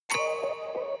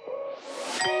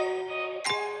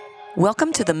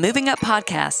Welcome to the Moving Up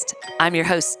Podcast. I'm your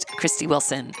host, Christy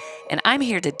Wilson, and I'm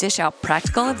here to dish out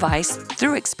practical advice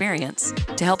through experience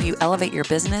to help you elevate your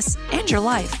business and your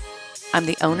life. I'm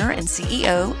the owner and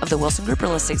CEO of the Wilson Group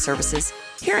Real Estate Services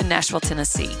here in Nashville,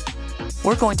 Tennessee.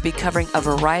 We're going to be covering a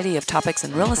variety of topics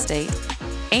in real estate,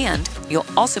 and you'll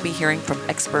also be hearing from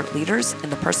expert leaders in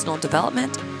the personal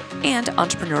development and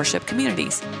entrepreneurship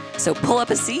communities. So pull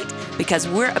up a seat because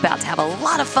we're about to have a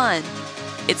lot of fun.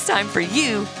 It's time for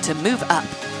you to move up.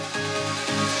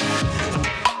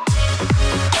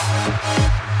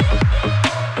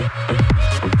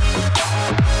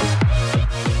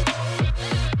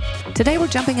 Today we're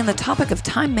jumping in the topic of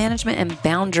time management and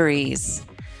boundaries.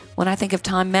 When I think of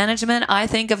time management, I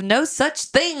think of no such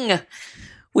thing.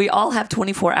 We all have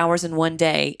 24 hours in one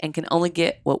day and can only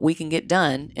get what we can get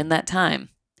done in that time.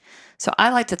 So I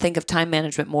like to think of time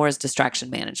management more as distraction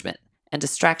management. And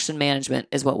distraction management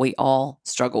is what we all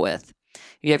struggle with.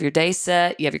 You have your day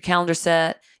set, you have your calendar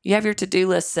set, you have your to-do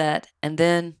list set, and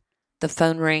then the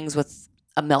phone rings with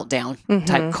a meltdown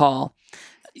type call.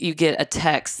 You get a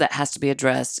text that has to be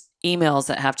addressed, emails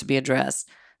that have to be addressed.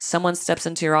 Someone steps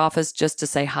into your office just to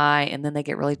say hi, and then they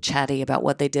get really chatty about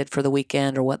what they did for the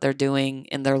weekend or what they're doing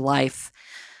in their life.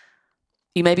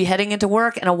 You may be heading into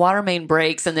work and a water main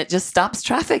breaks and it just stops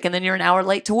traffic, and then you're an hour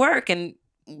late to work, and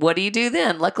what do you do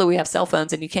then? Luckily, we have cell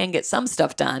phones and you can get some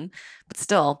stuff done, but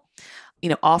still,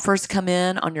 offers come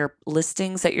in on your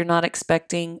listings that you're not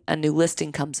expecting. A new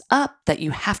listing comes up that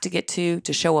you have to get to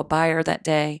show a buyer that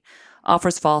day.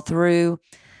 Offers fall through.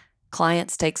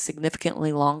 Clients take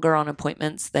significantly longer on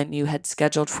appointments than you had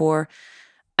scheduled for.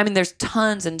 I mean, there's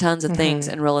tons and tons of things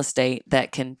in real estate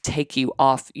that can take you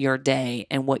off your day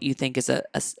and what you think is a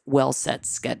well-set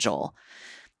schedule.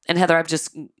 And Heather, I've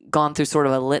just gone through sort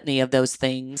of a litany of those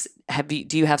things.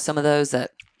 Do you have some of those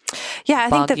that I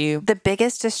bog think you? the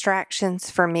biggest distractions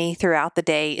for me throughout the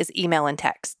day is email and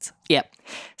texts. Yep.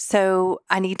 So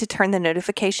I need to turn the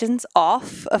notifications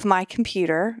off of my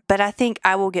computer, but I think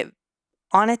I will get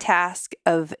on a task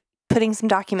of putting some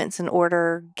documents in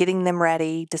order, getting them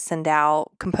ready to send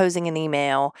out, composing an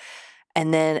email,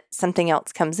 and then something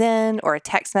else comes in or a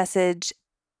text message,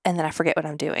 and then I forget what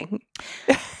I'm doing.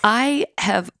 I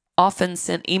have often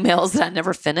sent emails that I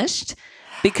never finished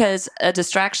because a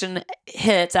distraction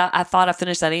hits. I thought I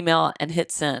finished that email and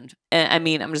hit send. And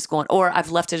I'm just going, or I've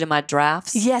left it in my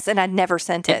drafts. Yes, and I never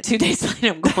sent it. 2 days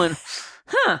later, I'm going,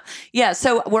 Yeah,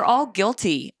 so we're all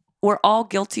guilty. We're all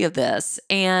guilty of this.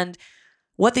 And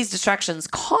what these distractions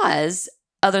cause,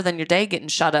 other than your day getting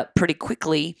shot up pretty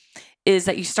quickly, is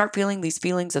that you start feeling these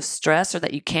feelings of stress or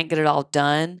that you can't get it all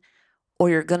done, or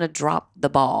you're going to drop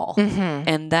the ball.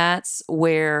 And that's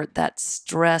where that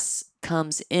stress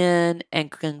comes in and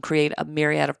can create a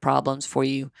myriad of problems for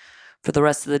you for the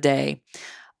rest of the day.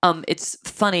 It's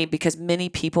funny because many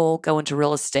people go into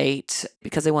real estate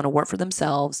because they want to work for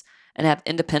themselves and have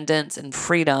independence and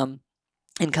freedom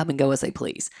and come and go as they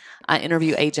please. I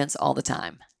interview agents all the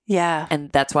time. Yeah. And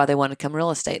that's why they want to come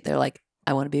real estate. They're like,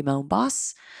 I want to be my own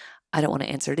boss. I don't want to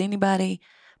answer to anybody.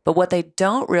 But what they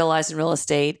don't realize in real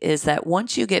estate is that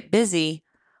once you get busy,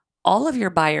 all of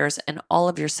your buyers and all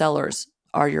of your sellers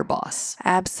are your boss.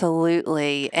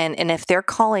 Absolutely. And if they're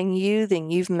calling you,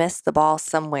 then you've missed the ball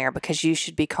somewhere because you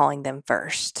should be calling them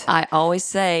first. I always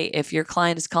say if your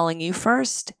client is calling you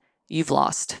first, you've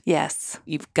lost. Yes.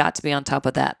 You've got to be on top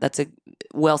of that. That's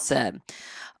well said.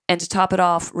 And to top it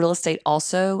off, real estate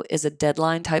also is a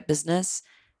deadline type business.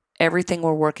 Everything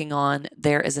we're working on,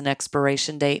 there is an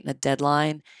expiration date and a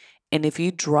deadline. And if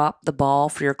you drop the ball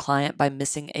for your client by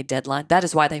missing a deadline, that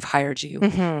is why they've hired you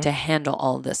to handle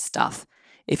all of this stuff.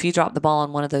 If you drop the ball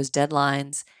on one of those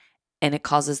deadlines and it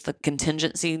causes the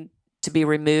contingency to be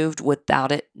removed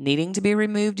without it needing to be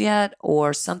removed yet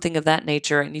or something of that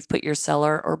nature, and you've put your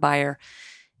seller or buyer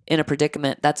in a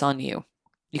predicament, that's on you.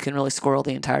 You can really squirrel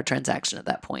the entire transaction at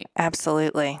that point.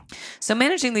 Absolutely. So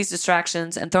managing these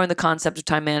distractions and throwing the concept of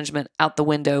time management out the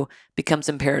window becomes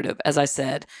imperative, as I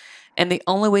said. And the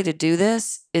only way to do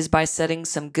this is by setting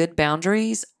some good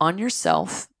boundaries on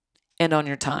yourself and on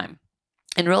your time.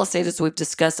 In real estate, as we've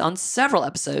discussed on several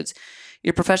episodes,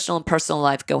 your professional and personal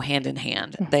life go hand in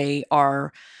hand. They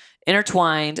are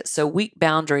intertwined, so weak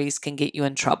boundaries can get you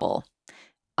in trouble.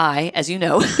 I, as you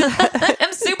know,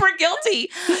 am super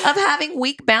guilty of having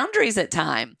weak boundaries at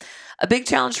times. A big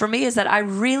challenge for me is that I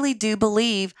really do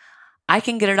believe I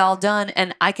can get it all done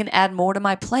and I can add more to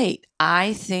my plate.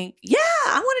 I think,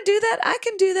 I want to do that. I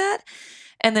can do that.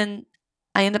 And then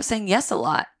I end up saying yes a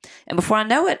lot. And before I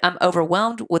know it, I'm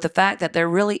overwhelmed with the fact that there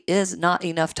really is not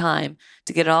enough time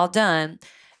to get it all done.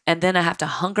 And then I have to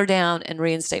hunker down and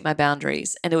reinstate my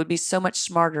boundaries. And it would be so much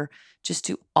smarter just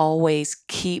to always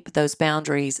keep those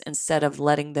boundaries instead of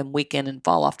letting them weaken and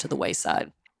fall off to the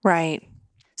wayside. Right.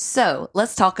 So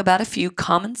let's talk about a few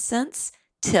common sense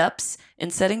tips in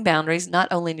setting boundaries, not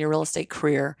only in your real estate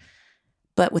career,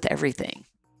 but with everything.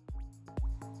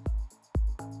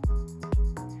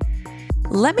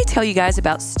 Let me tell you guys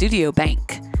about Studio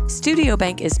Bank. Studio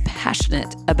Bank is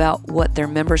passionate about what their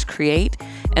members create,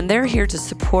 and they're here to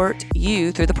support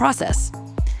you through the process.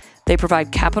 They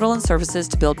provide capital and services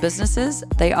to build businesses.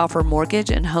 They offer mortgage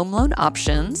and home loan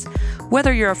options,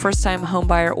 whether you're a first-time home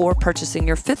buyer or purchasing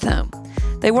your fifth home.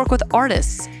 They work with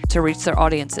artists to reach their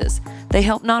audiences. They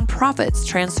help nonprofits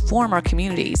transform our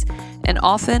communities. And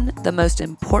often, the most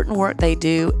important work they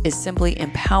do is simply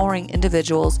empowering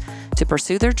individuals to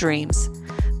pursue their dreams.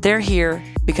 They're here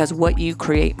because what you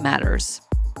create matters.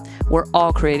 We're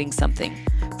all creating something,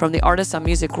 from the artists on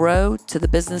Music Row to the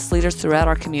business leaders throughout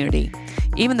our community,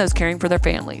 even those caring for their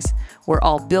families. We're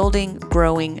all building,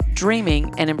 growing,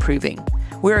 dreaming, and improving.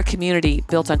 We're a community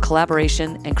built on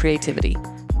collaboration and creativity.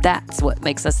 That's what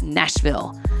makes us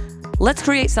Nashville. Let's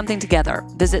create something together.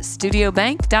 Visit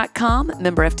studiobank.com,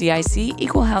 member FDIC,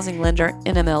 equal housing lender,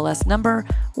 NMLS number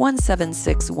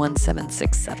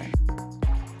 1761767.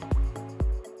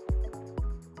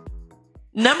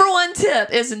 Number one tip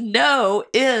is no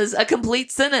is a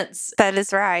complete sentence. That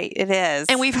is right. It is.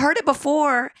 And we've heard it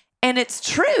before, and it's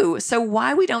true. So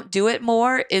why we don't do it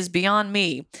more is beyond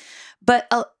me. But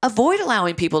avoid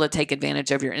allowing people to take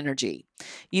advantage of your energy.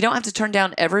 You don't have to turn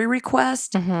down every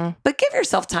request, but give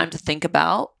yourself time to think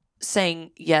about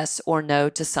saying yes or no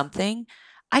to something.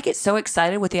 I get so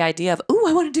excited with the idea of, ooh,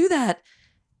 I want to do that,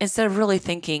 instead of really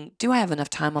thinking, do I have enough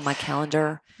time on my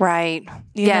calendar? Right.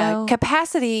 You know?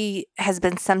 Capacity has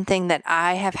been something that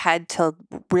I have had to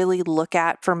really look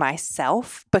at for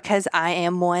myself, because I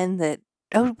am one that,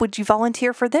 oh, would you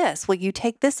volunteer for this? Will you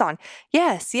take this on?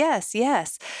 Yes, yes,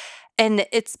 yes. And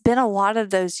it's been a lot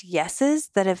of those yeses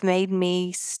that have made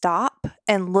me stop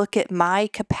and look at my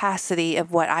capacity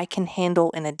of what I can handle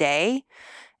in a day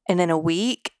and in a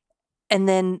week. And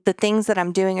then the things that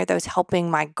I'm doing, are those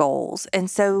helping my goals? And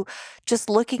so just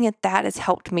looking at that has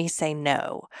helped me say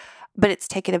no. But it's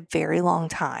taken a very long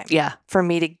time for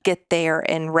me to get there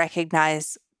and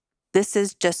recognize this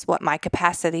is just what my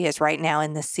capacity is right now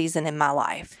in this season in my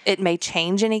life. It may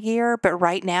change in a year, but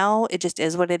right now it just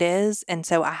is what it is. And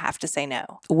so I have to say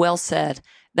no. Well said.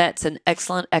 That's an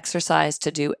excellent exercise to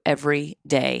do every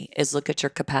day, is look at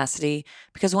your capacity.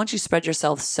 Because once you spread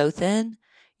yourself so thin,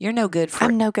 you're no good for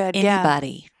I'm no good.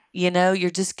 anybody. You know, you're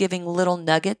just giving little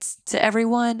nuggets to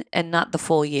everyone and not the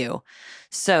full you.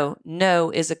 So no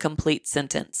is a complete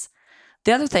sentence.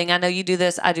 The other thing, I know you do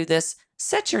this, I do this,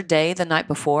 set your day the night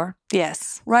before.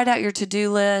 Yes. Write out your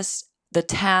to-do list, the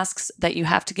tasks that you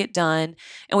have to get done.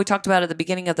 And we talked about at the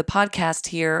beginning of the podcast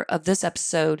here of this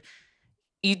episode,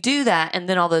 you do that and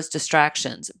then all those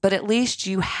distractions, but at least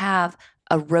you have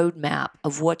a roadmap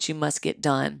of what you must get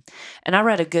done. And I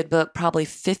read a good book probably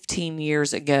 15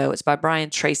 years ago. It's by Brian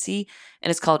Tracy,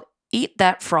 and it's called Eat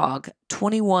That Frog,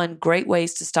 21 Great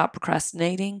Ways to Stop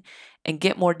Procrastinating and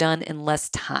Get More Done in Less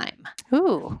Time.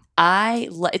 Ooh.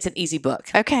 It's an easy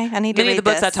book. Okay. I need to read Many of the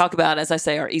books this. I talk about, as I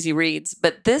say, are easy reads.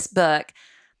 But this book,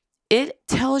 it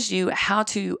tells you how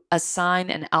to assign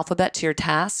an alphabet to your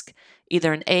task,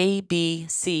 either an A, B,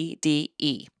 C, D,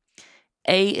 E.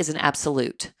 A is an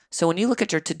absolute. So when you look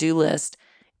at your to-do list,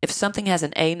 if something has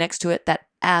an A next to it, that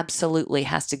absolutely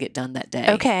has to get done that day.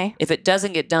 Okay. If it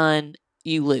doesn't get done,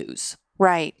 you lose.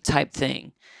 Right. Type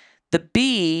thing. The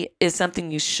B is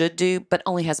something you should do, but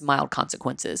only has mild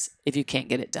consequences if you can't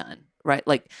get it done, right?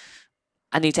 Like,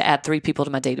 I need to add 3 people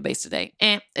to my database today.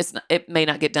 It may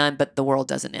not get done, but the world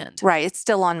doesn't end. Right. It's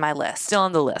still on my list. Still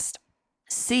on the list.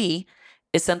 C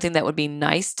is something that would be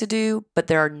nice to do, but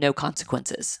there are no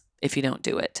consequences if you don't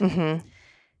do it. Mm-hmm.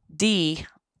 D,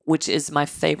 which is my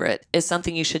favorite, is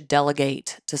something you should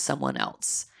delegate to someone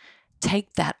else.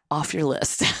 Take that off your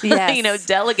list. Yes.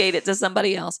 Delegate it to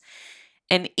somebody else.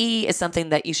 And E is something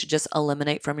that you should just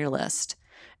eliminate from your list.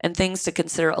 And things to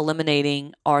consider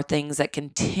eliminating are things that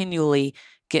continually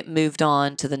get moved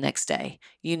on to the next day.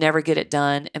 You never get it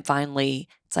done. And finally,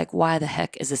 it's like, why the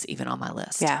heck is this even on my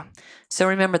list? Yeah. So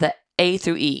remember that A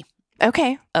through E.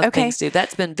 Okay. of Okay. things due.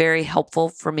 That's been very helpful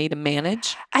for me to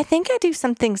manage. I think I do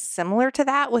something similar to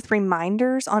that with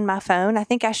reminders on my phone. I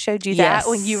think I showed you that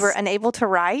when you were Yes. unable to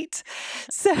write.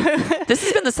 So This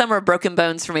has been the summer of broken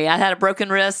bones for me. I had a broken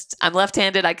wrist. I'm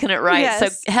left-handed. I couldn't write.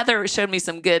 Yes. So Heather showed me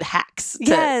some good hacks to,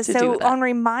 yes. to So do that. on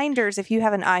reminders, if you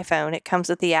have an iPhone, it comes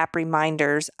with the app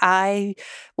Reminders. I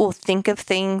will think of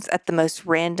things at the most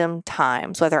random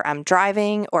times, whether I'm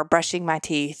driving or brushing my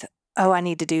teeth. Oh, I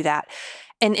need to do that.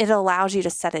 And it allows you to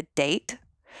set a date.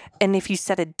 And if you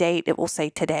set a date, it will say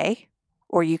today,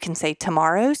 or you can say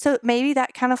tomorrow. So maybe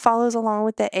that kind of follows along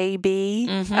with the AB.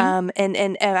 Mhm.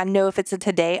 And I know if it's a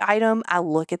today item, I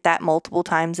look at that multiple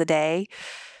times a day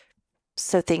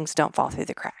so things don't fall through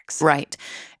the cracks. Right.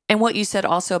 And what you said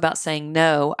also about saying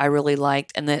no, I really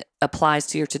liked, and that applies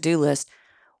to your to-do list.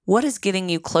 What is getting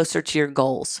you closer to your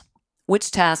goals?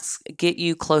 Which tasks get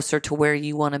you closer to where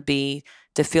you want to be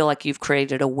to feel like you've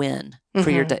created a win for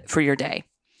your Mhm. for your day?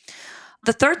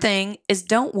 The third thing is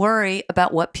don't worry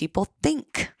about what people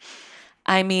think.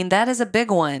 I mean, that is a big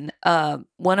one.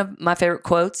 One of my favorite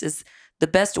quotes is the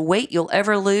best weight you'll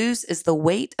ever lose is the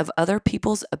weight of other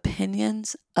people's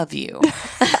opinions of you.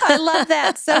 I love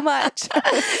that so much.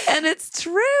 And it's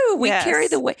true. We carry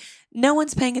Yes. the weight. No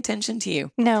one's paying attention to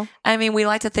you. No. I mean, we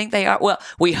like to think they are. Well,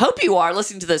 we hope you are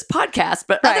listening to this podcast,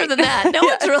 but other Right. than that, no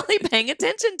Yeah. one's really paying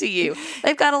attention to you.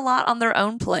 They've got a lot on their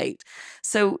own plate.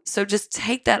 So just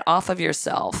take that off of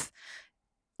yourself.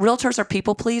 Realtors are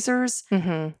people pleasers.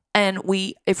 Mm-hmm. And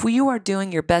if you are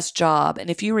doing your best job, and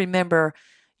if you remember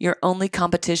your only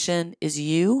competition is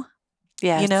you,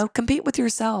 Yes. compete with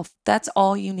yourself. That's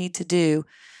all you need to do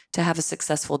to have a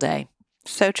successful day.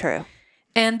 So true.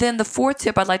 And then the fourth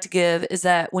tip I'd like to give is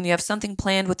that when you have something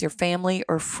planned with your family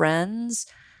or friends,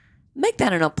 make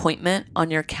that an appointment on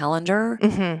your calendar.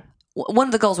 Mm-hmm. One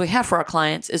of the goals we have for our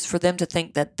clients is for them to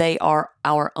think that they are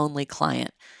our only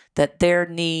client, that their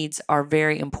needs are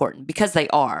very important because they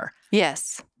are.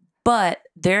 Yes. But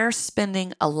they're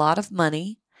spending a lot of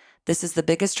money. This is the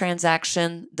biggest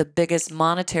transaction, the biggest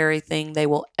monetary thing they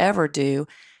will ever do.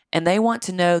 And they want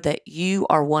to know that you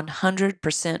are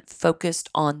 100% focused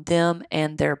on them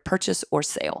and their purchase or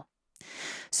sale.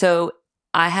 So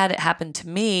I had it happen to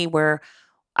me where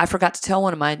I forgot to tell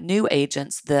one of my new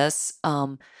agents this.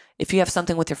 If you have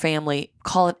something with your family,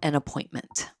 call it an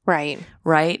appointment. Right.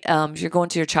 Right? If you're going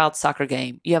to your child's soccer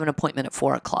game, you have an appointment at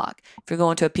 4:00. If you're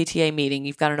going to a PTA meeting,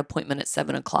 you've got an appointment at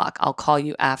 7:00. I'll call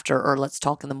you after, or let's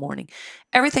talk in the morning.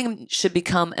 Everything should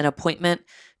become an appointment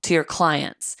to your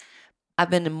clients. I've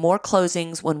been in more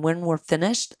closings when we're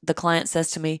finished, the client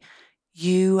says to me,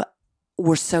 you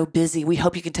were so busy. We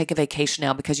hope you can take a vacation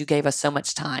now because you gave us so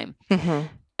much time. Mm-hmm.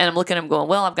 And I'm looking at him going,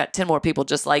 well, I've got 10 more people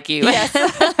just like you. Yes.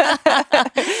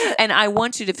 And I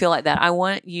want you to feel like that. I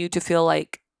want you to feel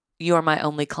like you are my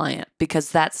only client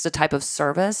because that's the type of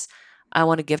service I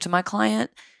want to give to my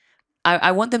client.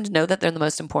 I want them to know that they're the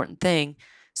most important thing.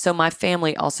 So my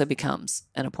family also becomes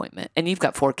an appointment. And you've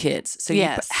got 4 kids. So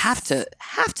Yes. you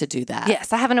have to do that.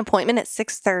 Yes. I have an appointment at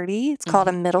 6:30. It's called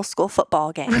a middle school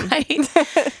football game. Right.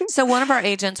 So one of our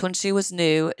agents, when she was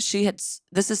new,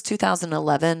 this is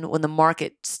 2011 when the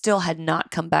market still had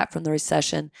not come back from the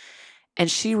recession. And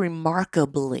she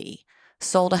remarkably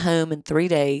sold a home in 3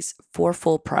 days for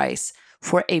full price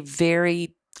for a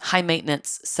very high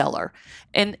maintenance seller.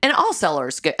 And all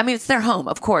sellers get, I mean, it's their home,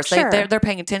 of course. Sure. They're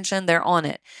paying attention. They're on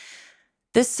it.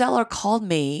 This seller called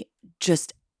me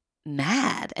just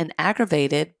mad and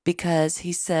aggravated because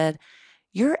he said,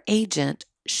 your agent,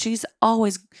 she's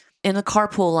always in the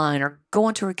carpool line or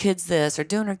going to her kids this or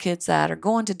doing her kids that or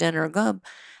going to dinner.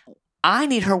 I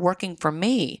need her working for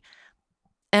me.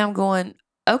 And I'm going,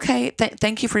 okay,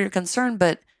 thank you for your concern,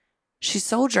 but she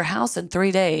sold your house in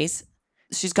 3 days.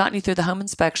 She's gotten you through the home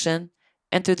inspection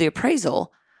and through the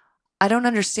appraisal. I don't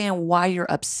understand why you're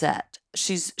upset.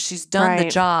 She's done the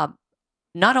Right. job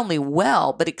not only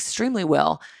well, but extremely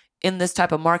well in this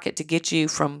type of market to get you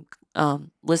from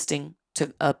listing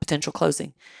to a potential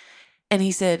closing. And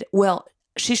he said, well,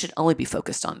 she should only be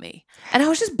focused on me. And I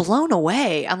was just blown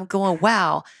away. I'm going,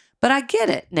 wow. But I get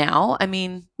it now. I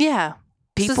mean, Yeah.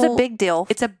 people, This is a big deal.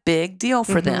 it's a big deal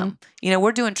for Mhm. them.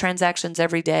 We're doing transactions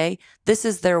every day. This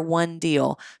is their one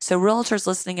deal. So realtors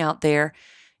listening out there,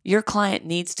 your client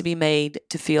needs to be made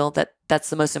to feel that that's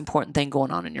the most important thing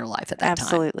going on in your life at that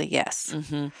Absolutely. Yes. time.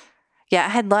 Mm-hmm. Yeah. I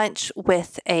had lunch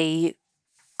with a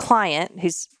client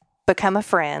who's become a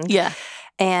friend. Yeah.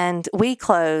 And we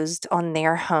closed on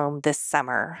their home this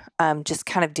summer, just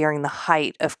kind of during the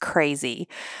height of crazy.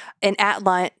 And at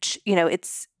lunch,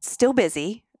 it's still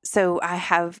busy. So I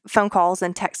have phone calls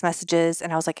and text messages.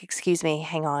 And I was like, excuse me,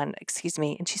 hang on, excuse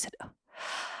me. And she said,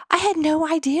 I had no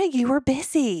idea you were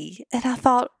busy. And I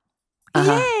thought,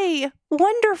 Uh-huh. yay,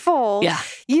 wonderful. Yeah.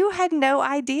 You had no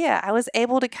idea. I was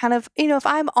able to kind of, if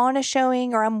I'm on a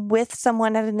showing or I'm with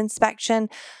someone at an inspection,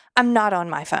 I'm not on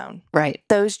my phone. Right.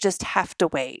 Those just have to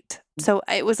wait. So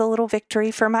it was a little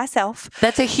victory for myself.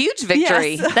 That's a huge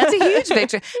victory. Yes. That's a huge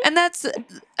victory. And that's,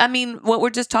 what we're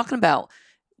just talking about.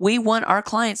 We want our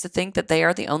clients to think that they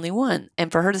are the only one.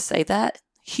 And for her to say that,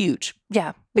 huge.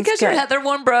 Yeah. Because you're Heather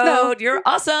Warmbroad. No. You're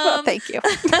awesome. Well, thank you.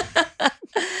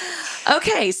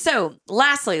 Okay, so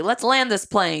lastly, let's land this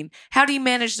plane. How do you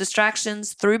manage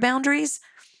distractions through boundaries?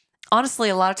 Honestly,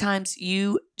 a lot of times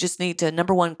you just need to,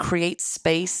 number one, create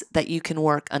space that you can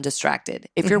work undistracted.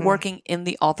 If you're working in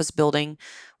the office building,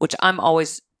 which I'm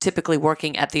always typically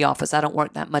working at the office, I don't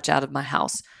work that much out of my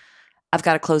house. I've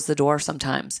got to close the door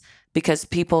sometimes because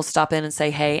people stop in and say,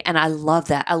 hey, and I love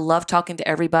that. I love talking to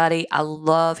everybody. I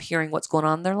love hearing what's going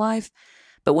on in their life.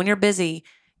 But when you're busy,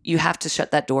 you have to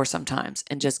shut that door sometimes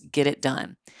and just get it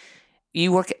done.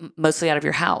 You work mostly out of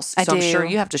your house. I So I'm sure do.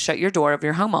 you have to shut your door of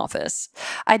your home office.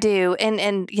 I do.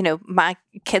 And my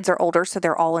kids are older, so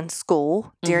they're all in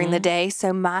school during the day.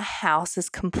 So my house is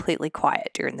completely quiet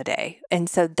during the day. And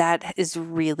so that is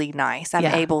really nice. I'm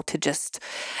Yeah. able to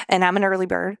and I'm an early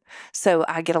bird, so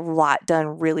I get a lot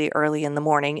done really early in the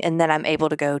morning. And then I'm able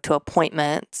to go to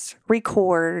appointments,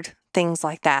 record, things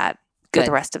like that for Good.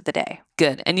 the rest of the day.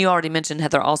 Good. And you already mentioned,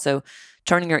 Heather, also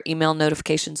turning your email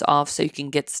notifications off so you can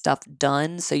get stuff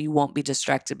done so you won't be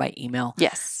distracted by email.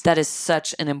 Yes. That is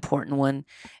such an important one.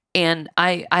 And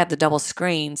I have the double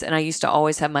screens, and I used to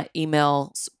always have my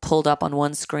emails pulled up on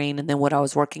one screen and then what I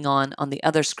was working on the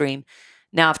other screen.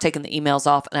 Now I've taken the emails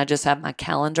off and I just have my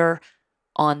calendar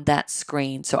on that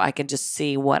screen so I can just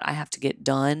see what I have to get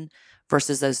done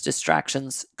versus those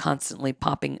distractions constantly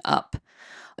popping up.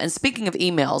 And speaking of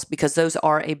emails, because those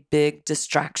are a big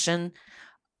distraction,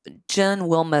 Jen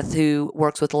Wilmoth, who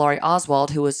works with Laurie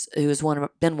Oswald, who has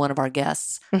been one of our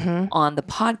guests on the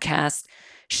podcast,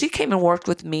 she came and worked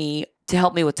with me to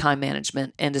help me with time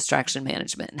management and distraction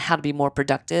management and how to be more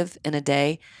productive in a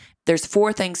day. There's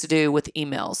 4 things to do with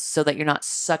emails so that you're not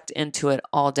sucked into it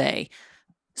all day.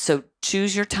 So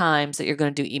choose your times that you're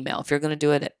going to do email. If you're going to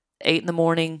do it at 8 in the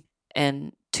morning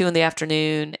and 2 in the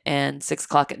afternoon and 6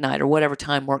 o'clock at night or whatever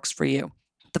time works for you.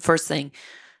 The first thing,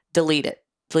 delete it.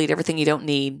 Delete everything you don't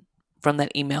need from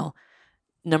that email.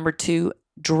 Number 2,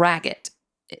 drag it.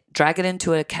 Drag it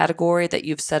into a category that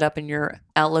you've set up in your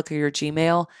Outlook or your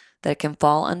Gmail that it can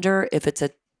fall under if it's a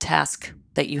task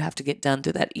that you have to get done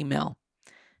through that email.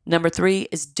 Number 3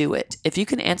 is do it. If you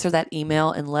can answer that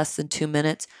email in less than 2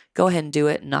 minutes, go ahead and do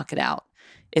it and knock it out.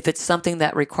 If it's something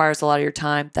that requires a lot of your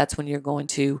time, that's when you're going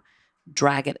to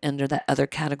drag it under that other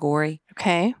category.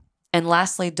 Okay. And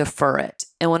lastly, defer it.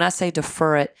 And when I say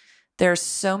defer it, there are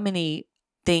so many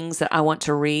things that I want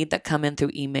to read that come in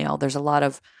through email. There's a lot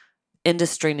of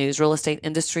industry news, real estate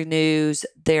industry news.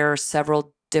 There are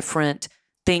several different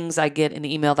things I get in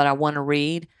email that I want to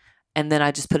read. And then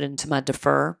I just put it into my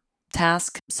defer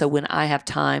task. So when I have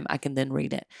time, I can then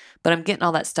read it. But I'm getting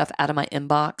all that stuff out of my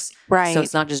inbox. Right. So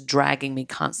it's not just dragging me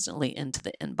constantly into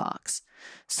the inbox.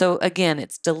 So again,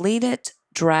 it's delete it,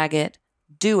 drag it,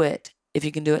 do it if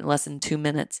you can do it in less than 2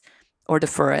 minutes, or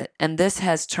defer it. And this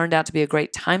has turned out to be a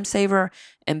great time saver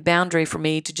and boundary for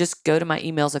me to just go to my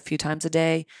emails a few times a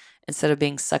day instead of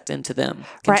being sucked into them.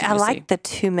 Right. I like the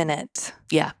 2 minute.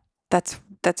 Yeah. That's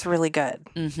really good.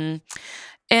 Mm-hmm.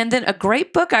 And then a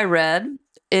great book I read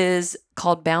is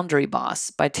called Boundary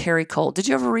Boss by Terry Cole. Did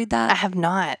you ever read that? I have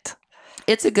not.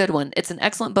 It's a good one. It's an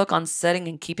excellent book on setting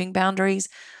and keeping boundaries.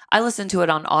 I listened to it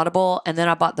on Audible, and then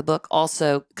I bought the book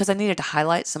also because I needed to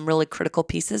highlight some really critical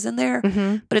pieces in there.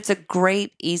 But it's a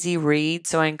great, easy read.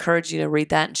 So I encourage you to read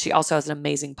that. And she also has an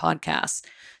amazing podcast.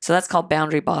 So that's called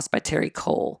Boundary Boss by Terry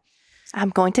Cole. I'm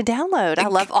going to download. I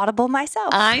love Audible myself.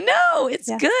 I know. It's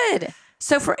good.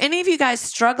 So for any of you guys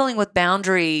struggling with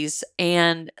boundaries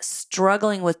and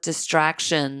struggling with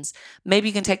distractions, maybe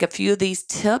you can take a few of these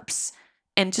tips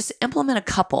and just implement a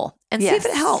couple and see if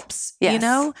it helps. Yes. You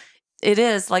know, it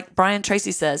is like Brian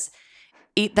Tracy says,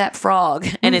 eat that frog.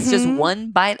 And it's just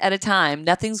one bite at a time.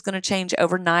 Nothing's going to change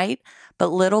overnight, but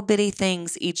little bitty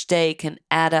things each day can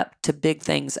add up to big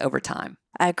things over time.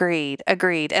 Agreed.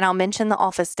 And I'll mention the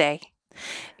office day.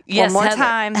 Yes, one more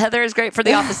time. Heather is great for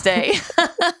the office day.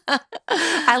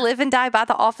 I live and die by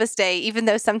the office day, even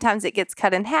though sometimes it gets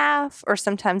cut in half or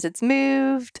sometimes it's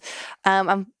moved.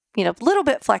 I'm a little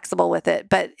bit flexible with it,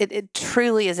 but it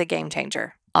truly is a game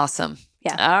changer. Awesome.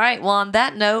 Yeah. All right. Well, on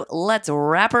that note, let's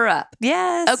wrap her up.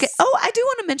 Yes. Okay. Oh, I do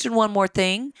want to mention one more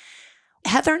thing.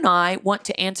 Heather and I want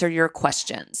to answer your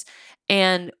questions.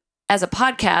 And as a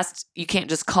podcast, you can't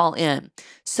just call in.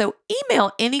 So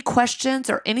email any questions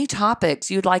or any topics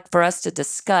you'd like for us to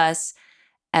discuss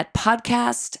at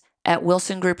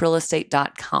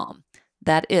podcast@wilsongrouprealestate.com.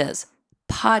 That is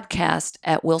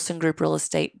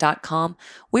podcast@wilsongrouprealestate.com.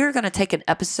 We're going to take an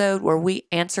episode where we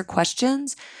answer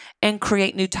questions and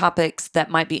create new topics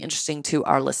that might be interesting to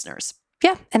our listeners.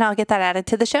 Yeah, and I'll get that added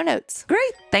to the show notes.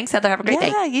 Great. Thanks, Heather. Have a great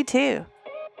day. Yeah, you too.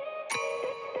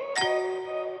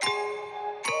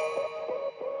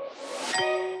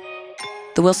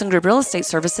 The Wilson Group Real Estate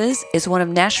Services is one of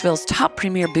Nashville's top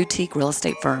premier boutique real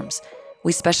estate firms.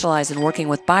 We specialize in working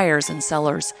with buyers and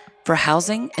sellers for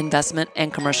housing, investment,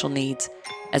 and commercial needs,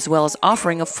 as well as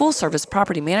offering a full-service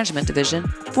property management division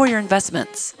for your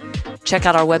investments. Check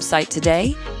out our website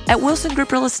today at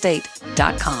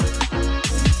wilsongrouprealestate.com.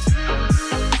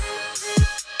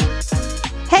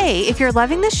 Hey, if you're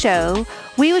loving the show,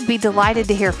 we would be delighted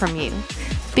to hear from you.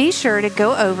 Be sure to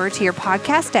go over to your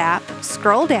podcast app,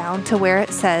 scroll down to where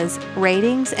it says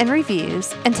ratings and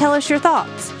reviews, and tell us your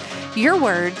thoughts. Your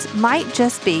words might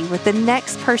just be what the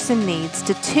next person needs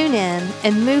to tune in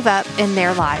and move up in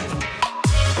their life.